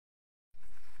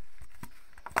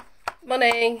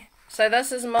Morning. So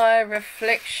this is my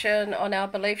reflection on our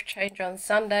belief change on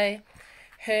Sunday.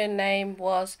 Her name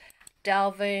was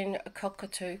Dalvin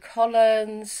Cockatoo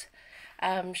Collins.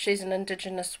 She's an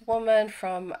Indigenous woman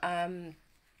from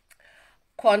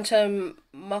Quantum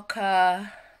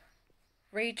Mocha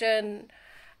region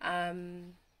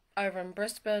over in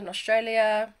Brisbane,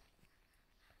 Australia.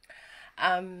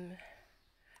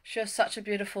 She was such a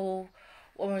beautiful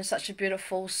woman, such a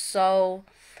beautiful soul.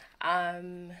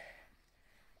 Um,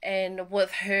 and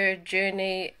with her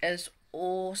journey is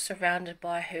all surrounded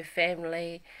by her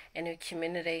family and her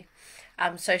community.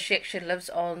 So she actually lives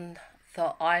on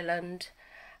the island,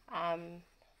 and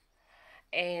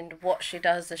what she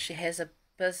does is she has a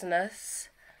business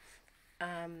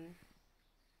on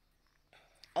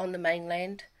the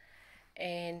mainland,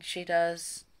 and she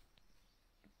does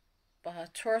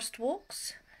tourist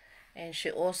walks, and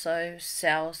she also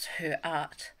sells her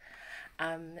art.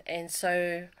 And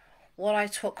so what I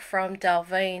took from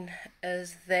Dalveen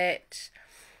is that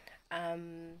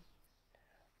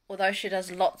although she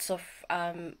does lots of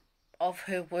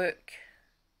her work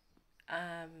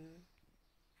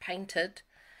painted,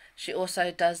 she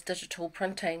also does digital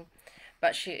printing,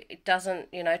 but she doesn't,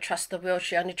 trust the world.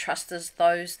 She only trusts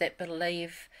those that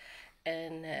believe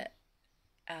in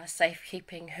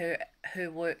safekeeping her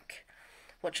work,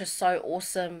 which is so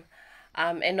awesome.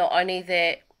 And not only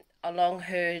that, along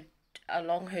her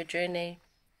journey,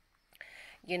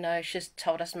 she's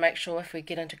told us make sure if we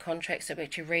get into contracts that we're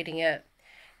actually reading it,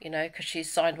 because she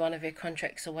signed one of her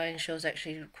contracts away and she was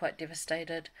actually quite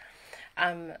devastated.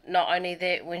 Not only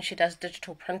that, when she does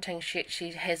digital printing, she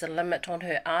actually has a limit on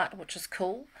her art, which is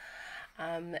cool.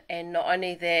 And not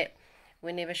only that,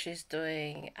 whenever she's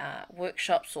doing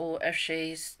workshops, or if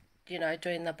she's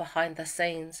doing the behind the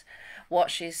scenes, what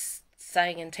she's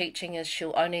saying and teaching is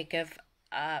she'll only give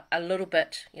a little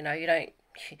bit. You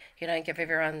don't give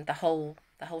everyone the whole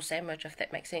sandwich, if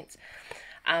that makes sense.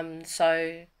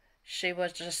 So she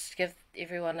would just give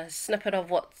everyone a snippet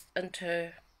of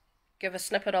give a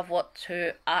snippet of what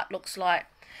her art looks like.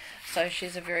 So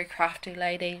she's a very crafty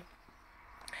lady,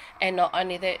 and not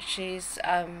only that, she's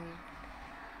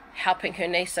helping her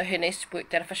niece. So her niece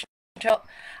worked at a fish shop,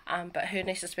 but her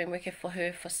niece has been working for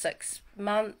her for 6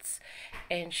 months,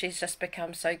 and she's just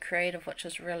become so creative, which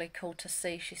is really cool to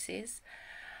see, she says.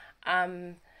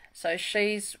 So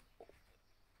she's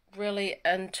really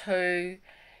into,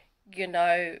 you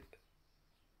know,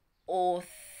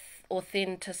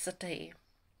 authenticity,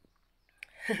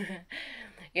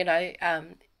 you know,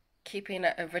 keeping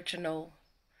it original.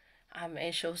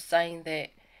 And she was saying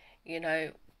that, you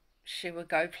know, she would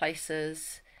go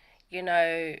places, you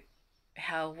know,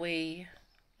 how we,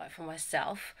 like for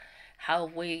myself, how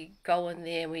we go in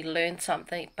there and we learn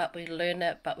something, but we learn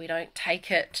it, but we don't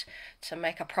take it to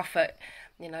make a profit.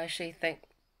 She think,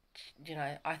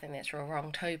 I think that's real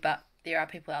wrong too, but there are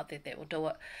people out there that will do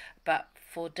it. But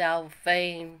for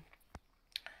Delvine,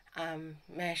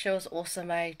 man, she was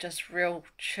awesome, just real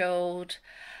chilled.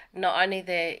 Not only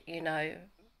that,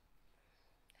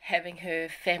 having her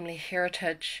family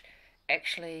heritage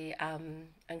actually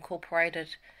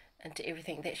incorporated into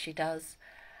everything that she does.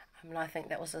 And I think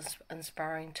that was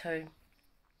inspiring too.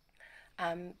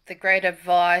 The great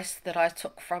advice that I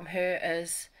took from her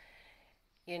is,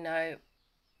 you know,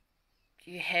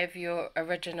 you have your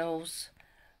originals,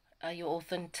 your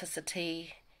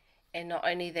authenticity, and not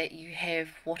only that, you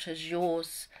have what is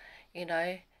yours, you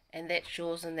know, and that's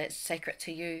yours and that's sacred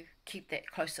to you. Keep that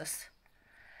closest.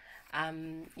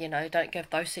 Don't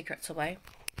give those secrets away.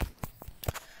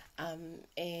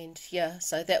 And yeah,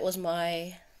 so that was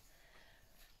my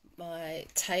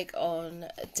take on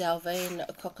Dalveen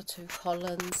Cockatoo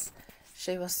Collins.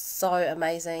 She was so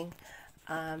amazing.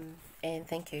 And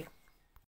thank you.